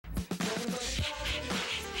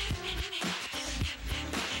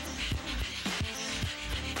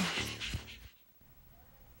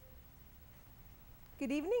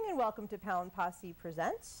Good evening and welcome to Posse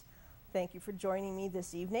Presents. Thank you for joining me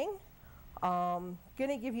this evening. Going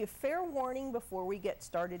to give you a fair warning before we get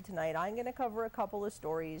started tonight. I'm going to cover a couple of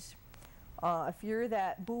stories. If you're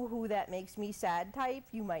that boo-hoo that makes me sad type,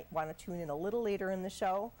 you might want to tune in a little later in the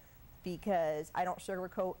show because I don't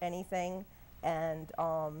sugarcoat anything, and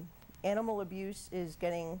animal abuse is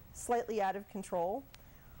getting slightly out of control,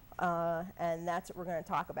 and that's what we're going to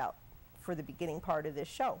talk about for the beginning part of this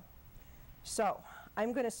show. So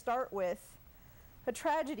I'm going to start with a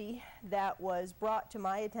tragedy that was brought to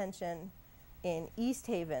my attention in East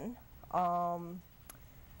Haven.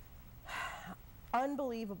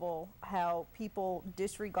 Unbelievable how people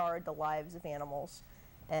disregard the lives of animals,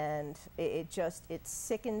 and it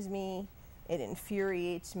sickens me, it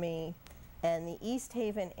infuriates me, and the East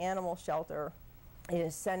Haven Animal Shelter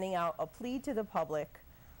is sending out a plea to the public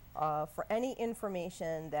for any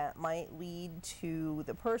information that might lead to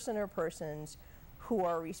the person or persons who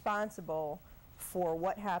are responsible for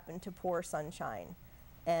what happened to poor Sunshine.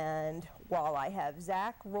 And while I have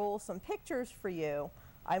Zach roll some pictures for you,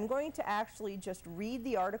 I'm going to actually just read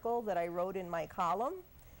the article that I wrote in my column,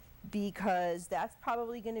 because that's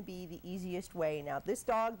probably going to be the easiest way. Now, this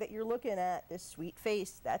dog that you're looking at, this sweet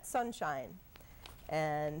face, that's Sunshine.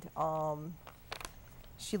 And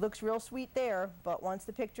she looks real sweet there, but once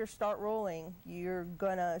the pictures start rolling, you're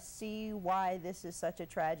gonna see why this is such a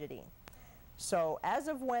tragedy. So as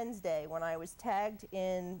of Wednesday, when I was tagged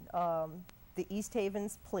in the East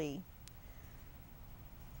Haven's plea,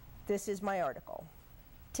 this is my article.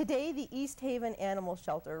 Today, the East Haven Animal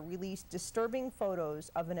Shelter released disturbing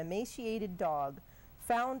photos of an emaciated dog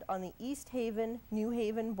found on the East Haven-New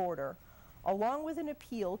Haven border, along with an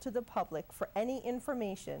appeal to the public for any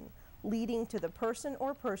information leading to the person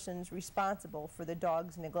or persons responsible for the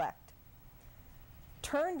dog's neglect.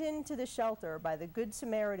 Turned into the shelter by the Good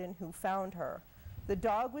Samaritan who found her, the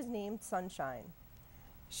dog was named Sunshine.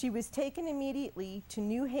 She was taken immediately to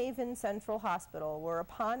New Haven Central Hospital, where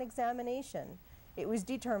upon examination, it was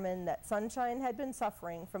determined that Sunshine had been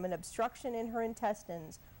suffering from an obstruction in her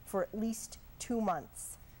intestines for at least 2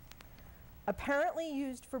 months. Apparently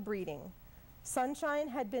used for breeding, Sunshine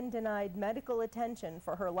had been denied medical attention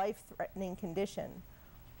for her life-threatening condition,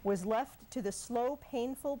 was left to the slow,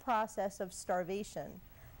 painful process of starvation,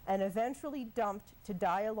 and eventually dumped to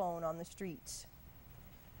die alone on the streets.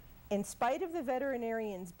 In spite of the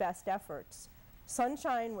veterinarian's best efforts,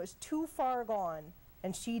 Sunshine was too far gone,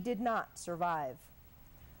 and she did not survive.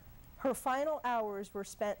 Her final hours were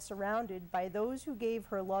spent surrounded by those who gave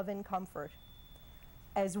her love and comfort.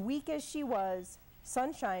 As weak as she was,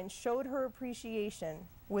 Sunshine showed her appreciation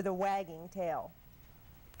with a wagging tail.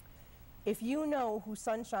 If you know who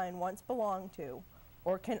Sunshine once belonged to,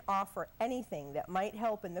 or can offer anything that might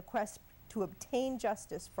help in the quest to obtain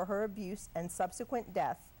justice for her abuse and subsequent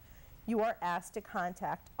death, you are asked to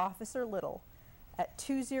contact Officer Little at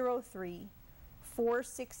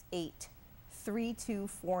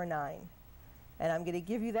 203-468-3249. And I'm going to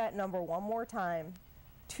give you that number one more time,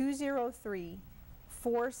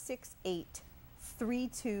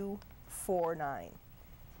 203-468-3249.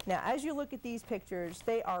 Now, as you look at these pictures,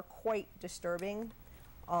 they are quite disturbing.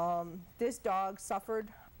 This dog suffered,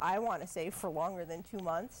 I want to say, for longer than 2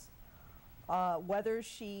 months. Whether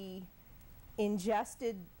she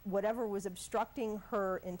ingested whatever was obstructing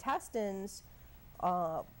her intestines,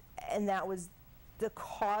 and that was the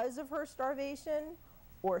cause of her starvation,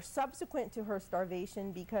 or subsequent to her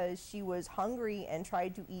starvation because she was hungry and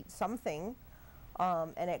tried to eat something,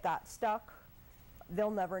 and it got stuck, they'll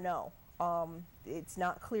never know. It's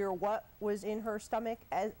not clear what was in her stomach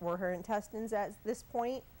or her intestines at this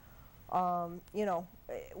point. You know,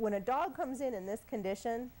 when a dog comes in this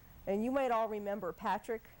condition, and you might all remember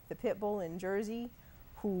Patrick, the pit bull in Jersey,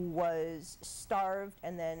 who was starved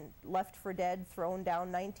and then left for dead, thrown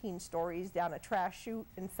down 19 stories down a trash chute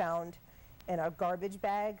and found in a garbage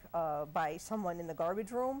bag by someone in the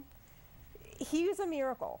garbage room. He is a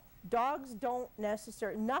miracle. Dogs don't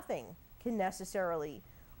necessarily, nothing can necessarily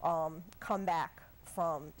come back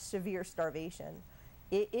from severe starvation.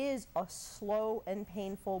 It is a slow and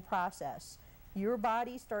painful process. Your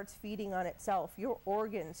body starts feeding on itself. Your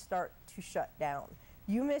organs start to shut down.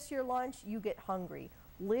 You miss your lunch, you get hungry.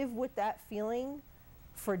 Live with that feeling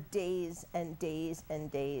for days and days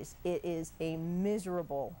and days. It is a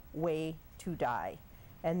miserable way to die.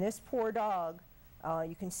 And this poor dog,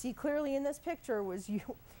 you can see clearly in this picture, was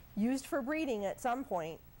used for breeding at some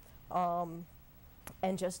point,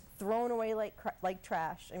 and just thrown away like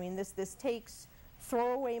trash. I mean, this takes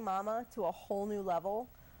throwaway mama to a whole new level.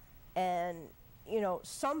 And you know,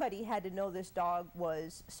 somebody had to know this dog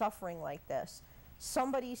was suffering like this.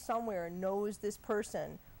 somebody somewhere knows this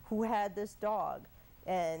person who had this dog,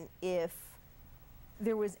 and if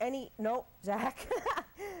there was any, no, Zach,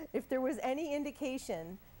 if there was any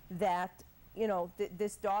indication that, you know,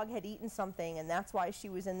 this dog had eaten something and that's why she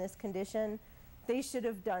was in this condition, they should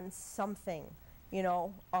have done something, you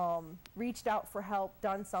know, reached out for help,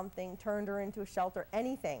 done something, turned her into a shelter,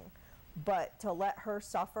 anything. But to let her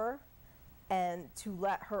suffer and to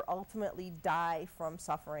let her ultimately die from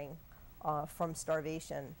suffering, from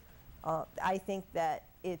starvation, I think that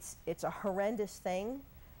it's a horrendous thing.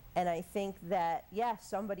 And I think that, yes,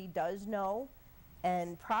 somebody does know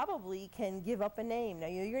and probably can give up a name. Now,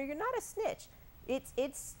 you're not a snitch.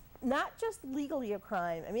 It's not just legally a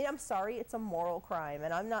crime. I mean, I'm sorry, it's a moral crime.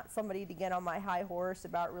 And I'm not somebody to get on my high horse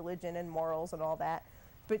about religion and morals and all that.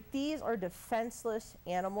 But these are defenseless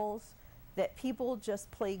animals that people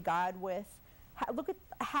just play God with. Look at,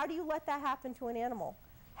 how do you let that happen to an animal?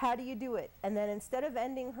 How do you do it? And then instead of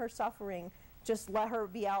ending her suffering, just let her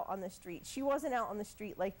be out on the street. She wasn't out on the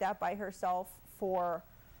street like that by herself for,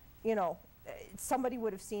 you know, somebody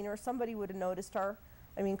would have seen her, somebody would have noticed her.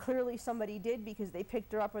 I mean, clearly somebody did, because they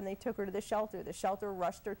picked her up and they took her to the shelter. The shelter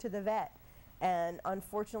rushed her to the vet, and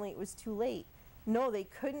unfortunately it was too late. No, they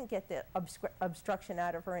couldn't get the obstruction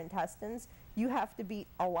out of her intestines. You have to be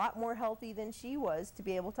a lot more healthy than she was to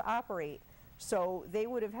be able to operate. So they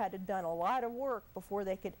would have had to done a lot of work before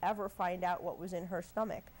they could ever find out what was in her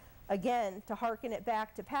stomach. Again, to hearken it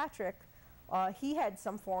back to Patrick, he had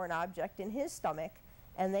some foreign object in his stomach,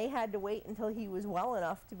 and they had to wait until he was well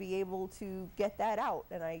enough to be able to get that out.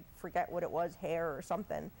 And I forget what it was, hair or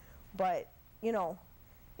something. But, you know,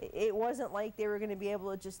 it wasn't like they were going to be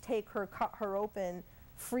able to just take her, cut her open,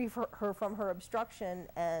 free her from her obstruction,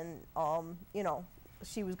 and, you know,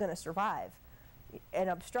 she was going to survive. An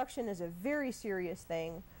obstruction is a very serious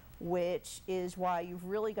thing, which is why you've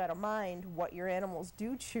really got to mind what your animals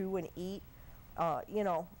do chew and eat. You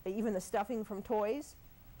know, even the stuffing from toys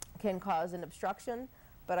can cause an obstruction,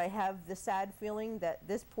 but I have the sad feeling that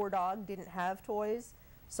this poor dog didn't have toys,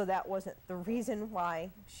 so that wasn't the reason why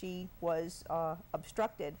she was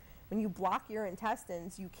obstructed. When you block your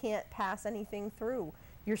intestines, you can't pass anything through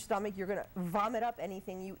your stomach. You're going to vomit up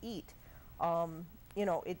anything you eat. You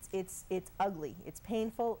know, it's ugly. It's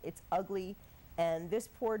painful. It's ugly. And this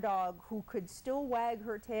poor dog, who could still wag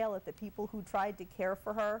her tail at the people who tried to care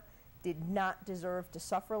for her, did not deserve to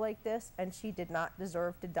suffer like this, and she did not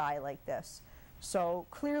deserve to die like this. So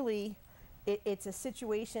clearly, it's a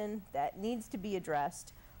situation that needs to be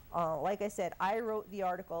addressed. Like I said, I wrote the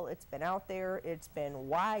article. It's been out there. It's been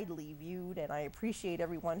widely viewed, and I appreciate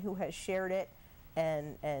everyone who has shared it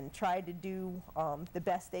and tried to do the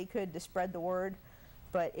best they could to spread the word.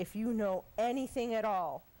 But if you know anything at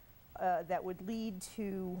all that would lead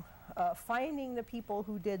to finding the people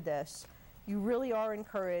who did this, you really are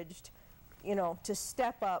encouraged, you know, to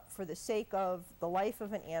step up for the sake of the life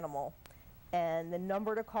of an animal. And the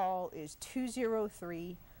number to call is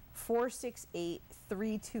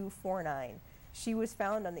 203-468-3249. She was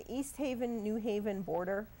found on the East Haven-New Haven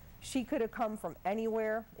border. She could have come from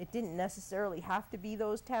anywhere. It didn't necessarily have to be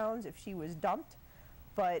those towns if she was dumped.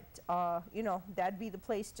 But, you know, that'd be the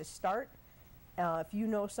place to start. If you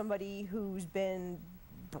know somebody who's been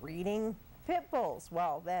breeding pit bulls,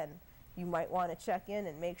 well, then you might want to check in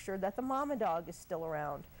and make sure that the mama dog is still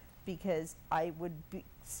around, because I would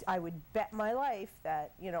bet my life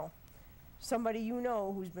that, you know, somebody you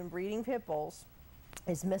know who's been breeding pit bulls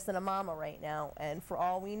is missing a mama right now. And for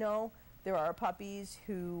all we know, there are puppies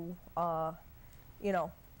who, you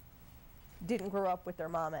know, didn't grow up with their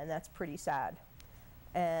mama, and that's pretty sad.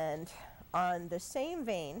 And on the same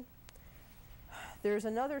vein, there's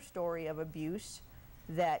another story of abuse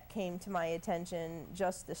that came to my attention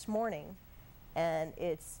just this morning, and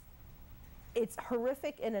it's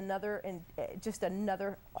horrific in just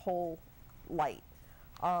another whole light.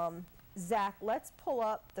 Zach, let's pull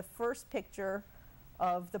up the first picture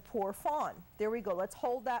of the poor fawn. There we go. Let's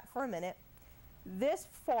hold that for a minute. This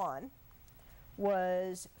fawn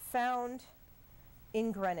was found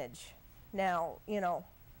in Greenwich. Now, you know,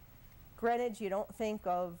 Greenwich, you don't think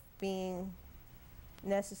of being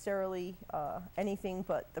necessarily anything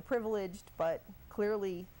but the privileged, but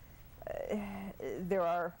clearly there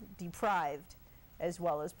are deprived as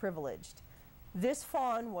well as privileged. This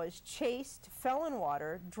fawn was chased, fell in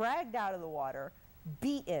water, dragged out of the water,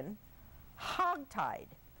 beaten, hogtied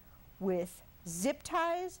with zip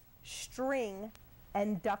ties, string,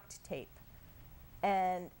 and duct tape,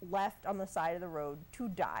 and left on the side of the road to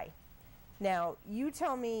die. Now, you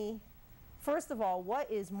tell me, first of all, what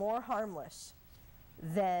is more harmless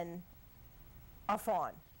than a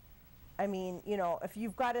fawn? I mean, you know, if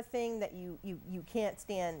you've got a thing that you can't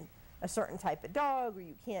stand a certain type of dog, or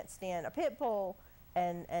you can't stand a pit bull,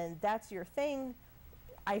 and that's your thing,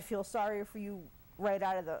 I feel sorry for you right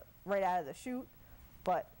out of the chute.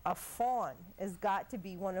 But a fawn has got to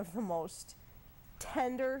be one of the most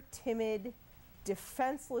tender, timid,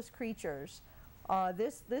 defenseless creatures.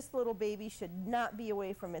 This little baby should not be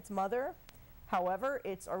away from its mother. However,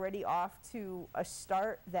 it's already off to a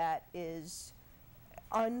start that is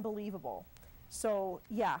unbelievable. So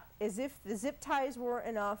yeah, as if the zip ties weren't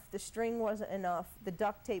enough, the string wasn't enough, the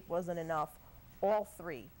duct tape wasn't enough, all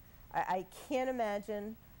three. I can't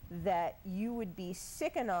imagine that you would be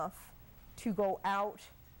sick enough to go out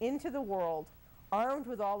into the world armed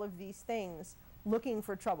with all of these things looking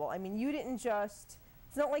for trouble. I mean, you didn't just,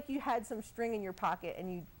 it's not like you had some string in your pocket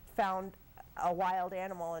and you found a wild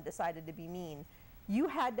animal and decided to be mean. You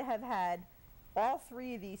had to have had all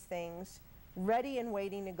three of these things ready and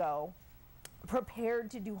waiting to go,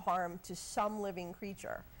 prepared to do harm to some living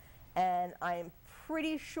creature. And I'm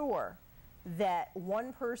pretty sure that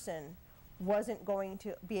one person wasn't going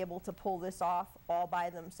to be able to pull this off all by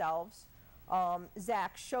themselves.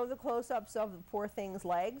 Zach, show the close-ups of the poor thing's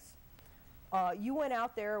legs. You went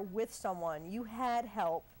out there with someone. You had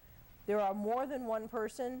help. There are more than one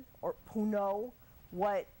person who know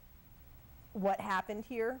what happened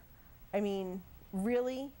here. I mean,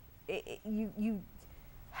 really,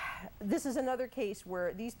 this is another case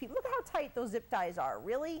where these people, look how tight those zip ties are.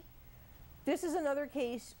 Really? This is another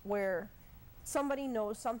case where somebody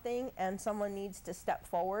knows something and someone needs to step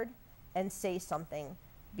forward and say something,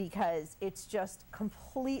 because it's just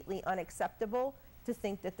completely unacceptable to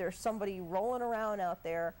think that there's somebody rolling around out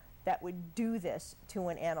there that would do this to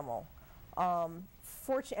an animal.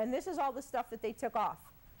 And this is all the stuff that they took off.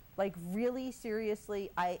 Like, really,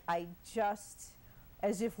 seriously, I just,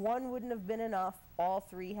 as if one wouldn't have been enough, all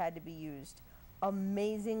three had to be used.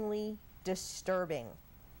 Amazingly disturbing.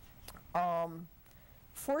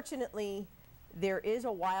 Fortunately, there is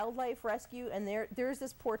a wildlife rescue, and there's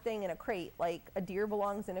this poor thing in a crate. Like, a deer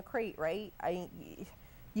belongs in a crate, right?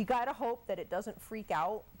 You gotta hope that it doesn't freak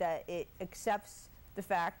out, that it accepts the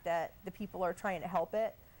fact that the people are trying to help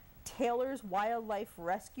it. Taylor's Wildlife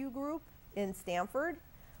Rescue Group in Stamford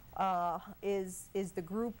is the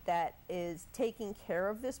group that is taking care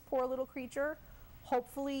of this poor little creature.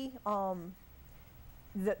 Hopefully,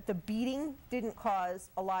 the beating didn't cause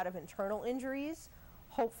a lot of internal injuries.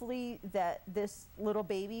 Hopefully that this little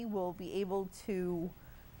baby will be able to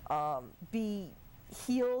be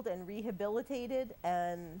healed and rehabilitated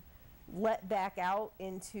and let back out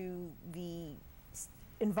into the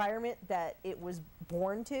environment that it was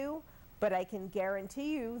born to. But I can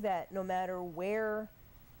guarantee you that no matter where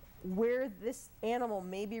this animal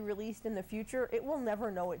may be released in the future, it will never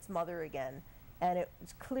know its mother again. And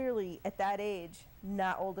it's clearly, at that age,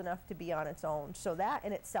 not old enough to be on its own. So that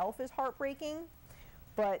in itself is heartbreaking.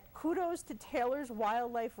 But kudos to Taylor's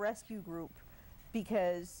Wildlife Rescue Group,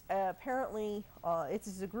 because apparently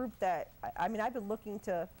it's a group that, I mean, I've been looking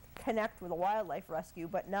to connect with a wildlife rescue,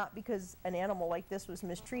 but not because an animal like this was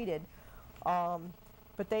mistreated.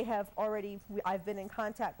 But they have already, I've been in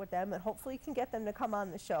contact with them, and hopefully can get them to come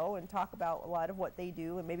on the show and talk about a lot of what they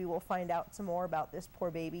do, and maybe we'll find out some more about this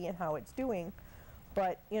poor baby and how it's doing.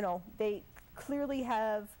 But, you know, they clearly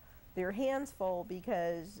have their hands full,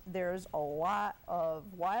 because there's a lot of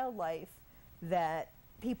wildlife that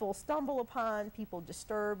people stumble upon, people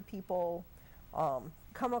disturb, people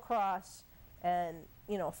come across, and,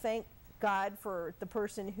 you know, thank God for the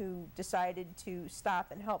person who decided to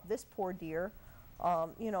stop and help this poor deer.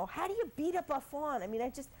 You know, how do you beat up a fawn? I mean,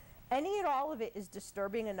 any and all of it is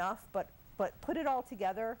disturbing enough, but put it all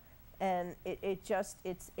together, and it's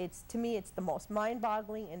to me, it's the most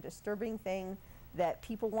mind-boggling and disturbing thing that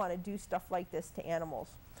people want to do stuff like this to animals.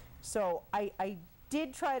 So I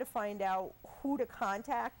did try to find out who to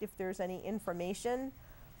contact if there's any information,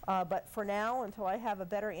 but for now, until I have a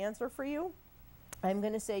better answer for you, I'm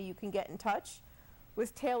going to say you can get in touch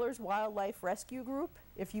with Taylor's Wildlife Rescue Group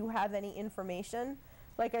if you have any information.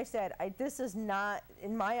 Like I said, this is not,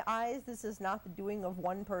 in my eyes, this is not the doing of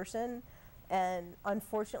one person. And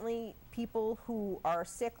unfortunately, people who are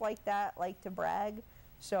sick like that like to brag.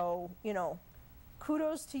 So, you know,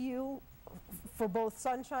 kudos to you for both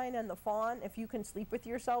Sunshine and the fawn if you can sleep with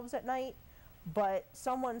yourselves at night. But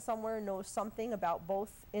someone somewhere knows something about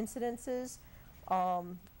both incidences.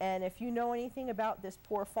 And if you know anything about this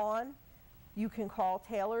poor fawn, you can call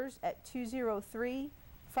Taylor's at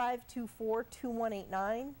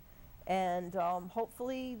 203-524-2189, and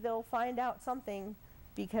hopefully they'll find out something,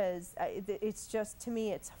 because it's just, to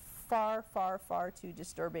me, it's far, far, far too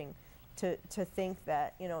disturbing to think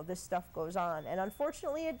that, you know, this stuff goes on. And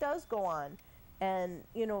unfortunately, it does go on. And,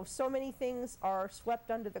 you know, so many things are swept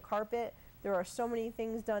under the carpet. There are so many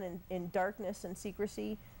things done in darkness and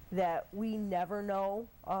secrecy that we never know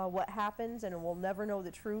what happens, and we'll never know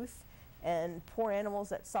the truth. And poor animals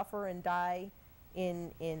that suffer and die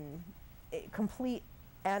in complete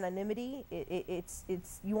anonymity.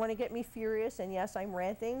 It's you want to get me furious, and yes, I'm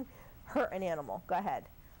ranting. Hurt an animal. Go ahead.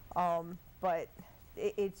 But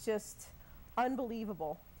it's just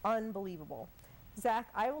unbelievable, unbelievable. Zach,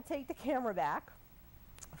 I will take the camera back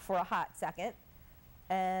for a hot second,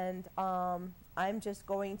 and I'm just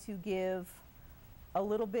going to give a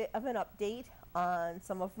little bit of an update on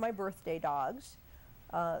some of my birthday dogs.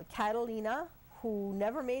 Catalina, who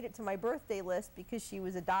never made it to my birthday list because she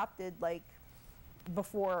was adopted like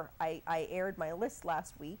before I aired my list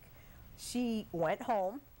last week, she went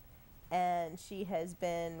home and she has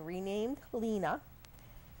been renamed Lena.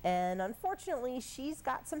 And unfortunately, she's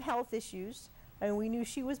got some health issues, and we knew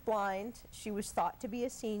she was blind. She was thought to be a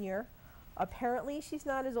senior. Apparently, she's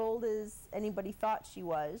not as old as anybody thought she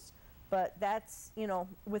was, but that's, you know,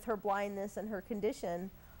 with her blindness and her condition,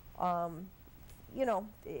 you know,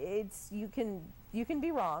 it's, you can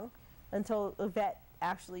be wrong until a vet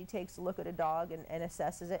actually takes a look at a dog and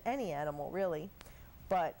assesses it, any animal really.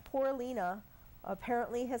 But poor Lena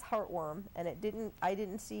apparently has heartworm, and I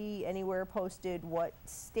didn't see anywhere posted what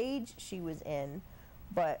stage she was in,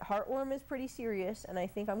 but heartworm is pretty serious, and I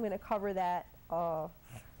think I'm going to cover that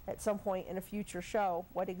at some point in a future show,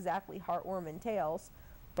 what exactly heartworm entails.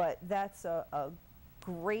 But that's a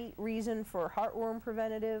great reason for heartworm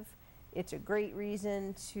preventative. It's a great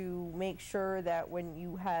reason to make sure that when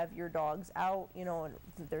you have your dogs out, you know, and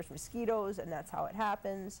there's mosquitoes, and that's how it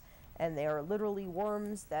happens, and they are literally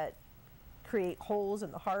worms that create holes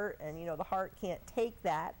in the heart, and you know, the heart can't take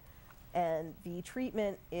that, and the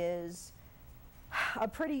treatment is a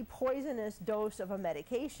pretty poisonous dose of a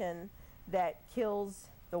medication that kills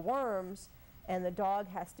the worms, and the dog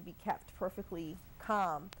has to be kept perfectly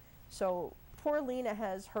calm. So poor Lena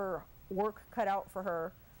has her work cut out for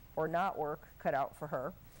her, or not work cut out for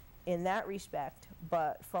her in that respect.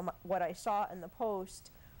 But from what I saw in the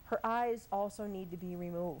post, her eyes also need to be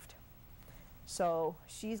removed. So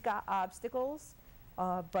she's got obstacles,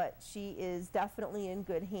 but she is definitely in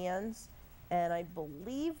good hands. And I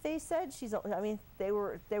believe they said she's, I mean, they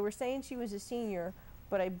were saying she was a senior,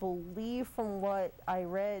 but I believe from what I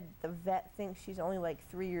read, the vet thinks she's only like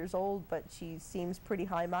 3 years old, but she seems pretty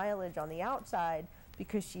high mileage on the outside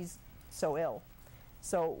because she's so ill.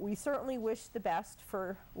 So we certainly wish the best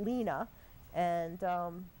for Lena, and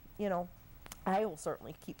you know, I will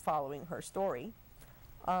certainly keep following her story.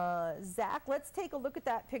 Zach, let's take a look at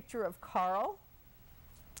that picture of Carl.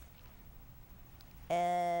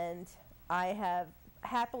 And I have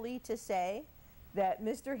happily to say that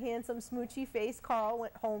Mr. Handsome Smoochy Face Carl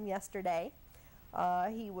went home yesterday.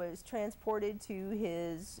 He was transported to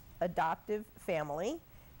his adoptive family,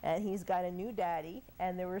 and he's got a new daddy.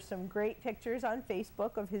 And there were some great pictures on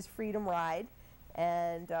Facebook of his freedom ride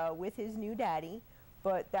and with his new daddy.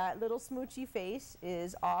 But that little Smoochy Face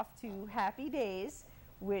is off to happy days,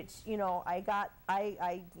 which, you know,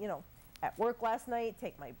 I you know, at work last night,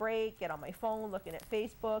 take my break, get on my phone, looking at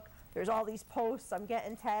Facebook. There's all these posts, I'm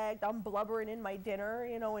getting tagged, I'm blubbering in my dinner,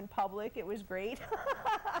 you know, in public. It was great.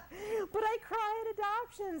 But I cry at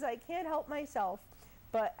adoptions. I can't help myself.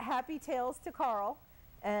 But happy tales to Carl,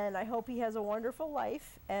 and I hope he has a wonderful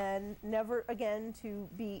life and never again to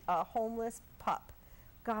be a homeless pup.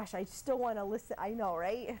 Gosh, I still want to listen. I know,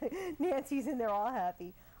 right? Nancy's in there all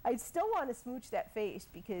happy. I still want to smooch that face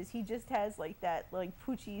because he just has like that like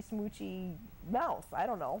poochy smoochy mouth. I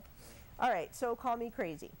don't know. All right, so call me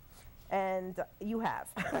crazy. And you have.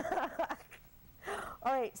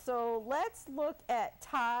 All right, so let's look at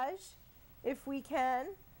Taj, if we can,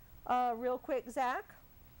 real quick, Zach.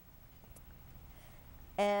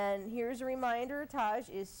 And here's a reminder, Taj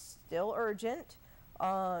is still urgent.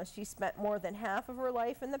 She spent more than half of her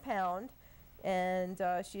life in the pound, and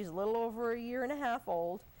she's a little over 1.5 years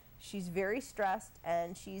old. She's very stressed,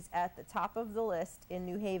 and she's at the top of the list in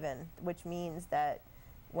New Haven, which means that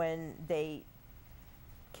when they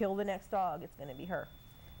kill the next dog, it's going to be her.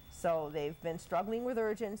 So they've been struggling with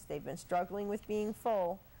urgence. They've been struggling with being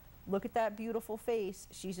full. Look at that beautiful face.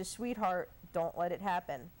 She's a sweetheart. Don't let it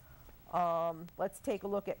happen. Let's take a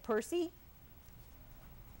look at Percy,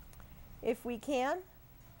 if we can.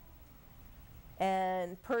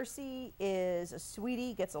 And Percy is a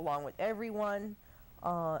sweetie, gets along with everyone.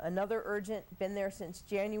 Another urgent, been there since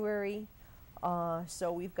January.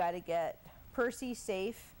 So we've got to get Percy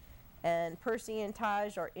safe And Percy and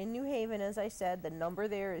Taj are in New Haven, as I said. The number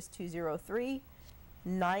there is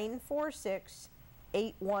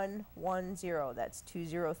 203-946-8110. That's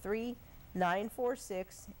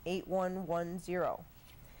 203-946-8110.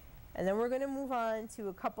 And then we're going to move on to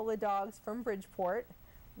a couple of dogs from Bridgeport.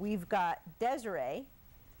 We've got Desiree.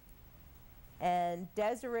 And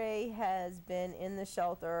Desiree has been in the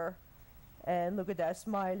shelter, and look at that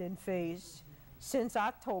smiling face, since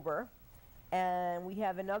October. And we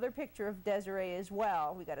have another picture of Desiree as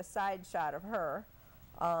well. We got a side shot of her.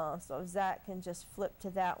 So if Zach can just flip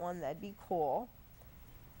to that one, that'd be cool.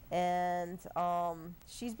 And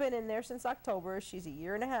she's been in there since October. She's a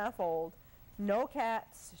 1.5 years old. No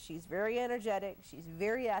cats. She's very energetic. She's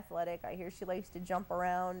very athletic. I hear she likes to jump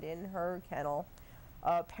around in her kennel.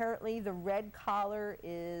 Apparently the red collar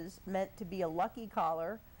is meant to be a lucky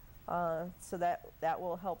collar, so that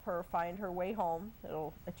will help her find her way home.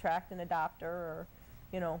 It'll attract an adopter, or,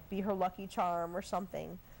 you know, be her lucky charm or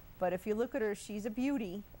something. But if you look at her, she's a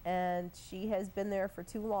beauty, and she has been there for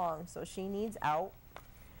too long, so she needs out.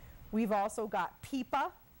 We've also got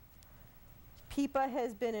Peepa. Peepa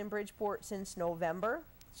has been in Bridgeport since November.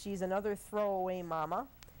 She's another throwaway mama.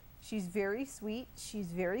 She's very sweet. She's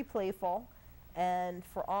very playful. And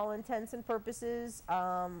for all intents and purposes,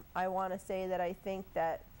 I want to say that I think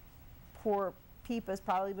that poor Peepa's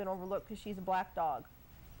probably been overlooked because she's a black dog.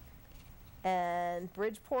 And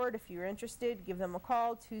Bridgeport, if you're interested, give them a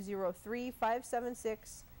call,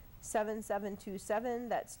 203-576-7727.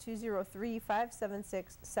 That's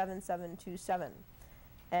 203-576-7727.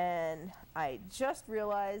 And I just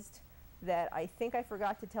realized that I think I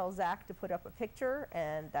forgot to tell Zach to put up a picture,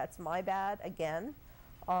 and that's my bad again.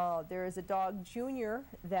 There is a dog, Junior,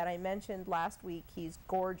 that I mentioned last week. He's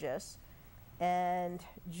gorgeous. And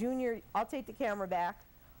Junior, I'll take the camera back.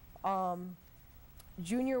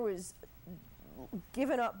 Junior was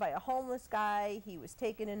given up by a homeless guy. He was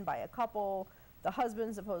taken in by a couple. The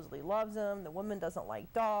husband supposedly loves him. The woman doesn't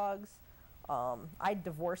like dogs. I'd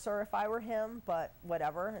divorce her if I were him, but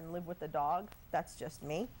whatever, and live with the dog. That's just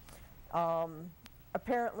me.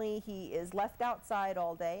 Apparently he is left outside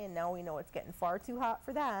all day, and now we know it's getting far too hot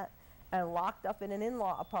for that, and locked up in an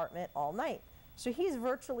in-law apartment all night. So he's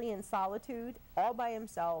virtually in solitude, all by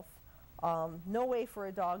himself. No way for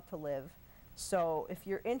a dog to live. So if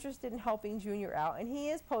you're interested in helping Junior out, and he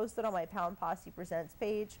is posted on my Pound Posse Presents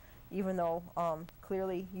page, even though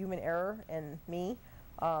clearly human error and me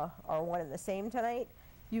are one and the same tonight,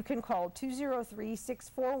 you can call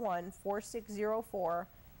 203-641-4604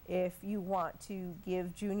 if you want to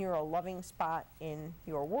give Junior a loving spot in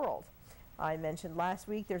your world. I mentioned last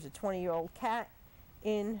week there's a 20-year-old cat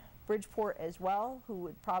in Bridgeport as well who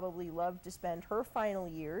would probably love to spend her final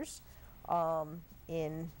years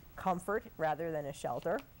in comfort rather than a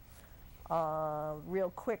shelter.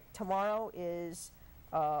 Real quick, tomorrow is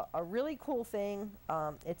a really cool thing.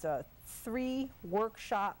 It's a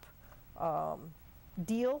 3-workshop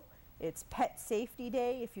deal. It's Pet Safety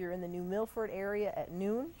Day. If you're in the New Milford area at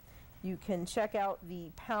noon, you can check out the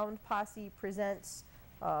Pound Posse Presents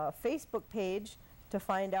Facebook page to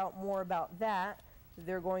find out more about that.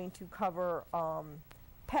 They're going to cover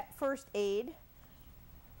pet first aid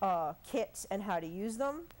kits and how to use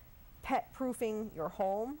them, pet proofing your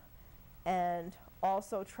home, and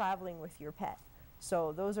also traveling with your pet.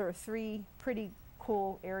 So those are 3 pretty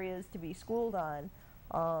cool areas to be schooled on.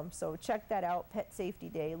 So check that out, Pet Safety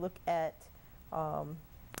Day. Look at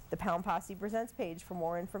the Pound Posse Presents page for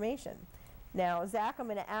more information. Now, Zach, I'm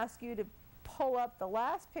going to ask you to pull up the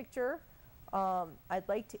last picture. I'd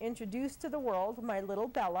like to introduce to the world my little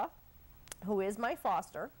Bella, who is my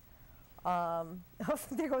foster.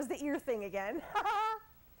 There goes the ear thing again.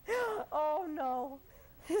 Oh, no.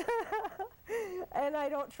 And I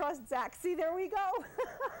don't trust Zach. See, there we go.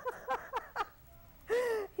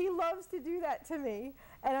 He loves to do that to me,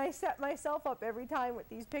 and I set myself up every time with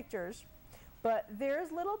these pictures. But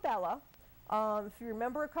there's little Bella. If you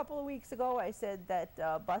remember a couple of weeks ago, I said that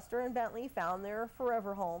Buster and Bentley found their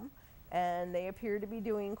forever home, and they appear to be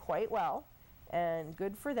doing quite well, and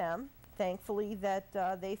good for them. Thankfully that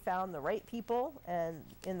they found the right people and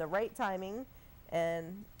in the right timing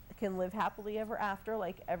and can live happily ever after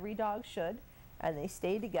like every dog should, and they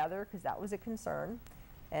stayed together because that was a concern.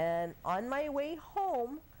 And on my way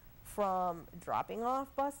home from dropping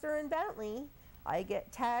off Buster and Bentley, I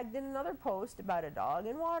get tagged in another post about a dog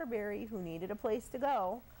in Waterbury who needed a place to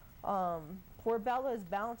go. Poor Bella's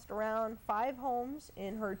bounced around 5 homes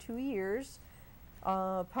in her 2 years,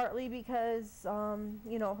 partly because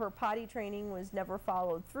you know, her potty training was never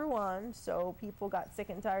followed through on, so people got sick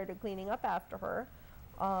and tired of cleaning up after her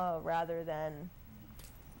rather than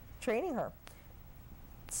training her.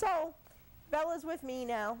 So Bella's with me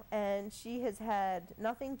now, and she has had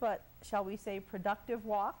nothing but, shall we say, productive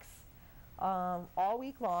walks all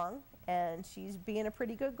week long, and she's being a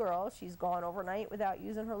pretty good girl. She's gone overnight without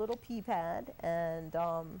using her little pee pad, and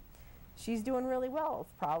she's doing really well.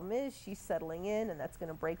 The problem is she's settling in, and that's going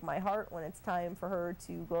to break my heart when it's time for her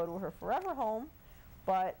to go to her forever home.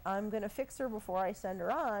 But I'm going to fix her before I send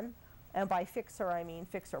her on, and by fix her, I mean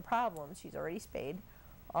fix her problems. She's already spayed.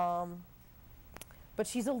 But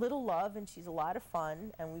she's a little love, and she's a lot of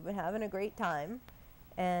fun, and we've been having a great time.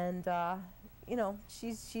 And, you know,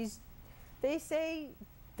 they say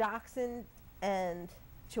Dachshund and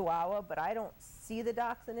Chihuahua, but I don't see the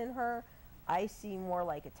Dachshund in her. I see more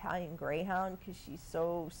like Italian Greyhound because she's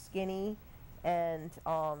so skinny. And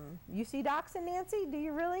you see Dachshund, Nancy? Do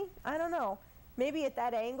you really? I don't know. Maybe at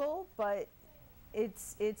that angle, but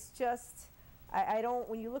it's just, I don't,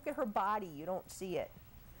 when you look at her body, you don't see it.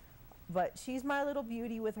 But she's my little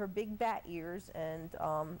beauty with her big bat ears, and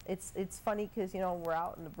it's funny because, you know, we're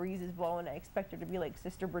out and the breeze is blowing. I expect her to be like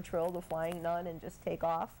Sister Bertrille, the flying nun, and just take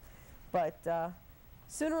off. But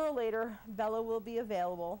sooner or later, Bella will be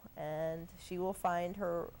available, and she will find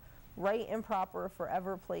her right and proper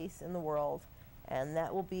forever place in the world, and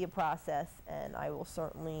that will be a process, and I will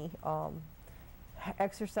certainly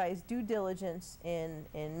exercise due diligence in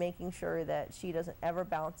making sure that she doesn't ever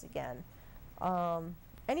bounce again.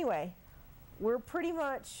 Anyway, we're pretty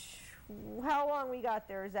much, how long we got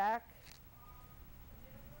there, Zach?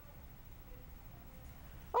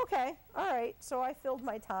 Okay, all right, so I filled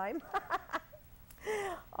my time.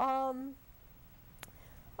 All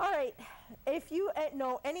right, if you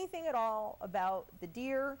know anything at all about the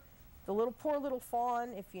deer, the poor little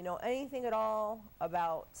fawn, if you know anything at all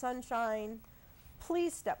about Sunshine,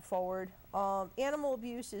 please step forward. Animal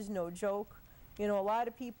abuse is no joke. You know, a lot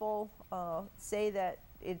of people say that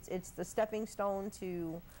it's the stepping stone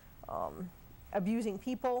to abusing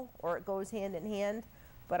people, or it goes hand in hand,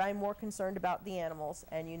 but I'm more concerned about the animals,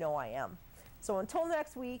 and you know I am. So until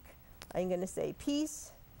next week, I'm going to say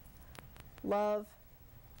peace, love,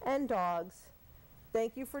 and dogs.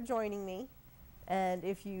 Thank you for joining me, and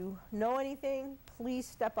if you know anything, please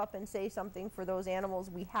step up and say something for those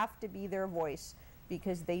animals. We have to be their voice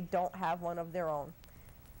because they don't have one of their own.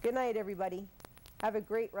 Good night, everybody. Have a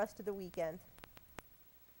great rest of the weekend.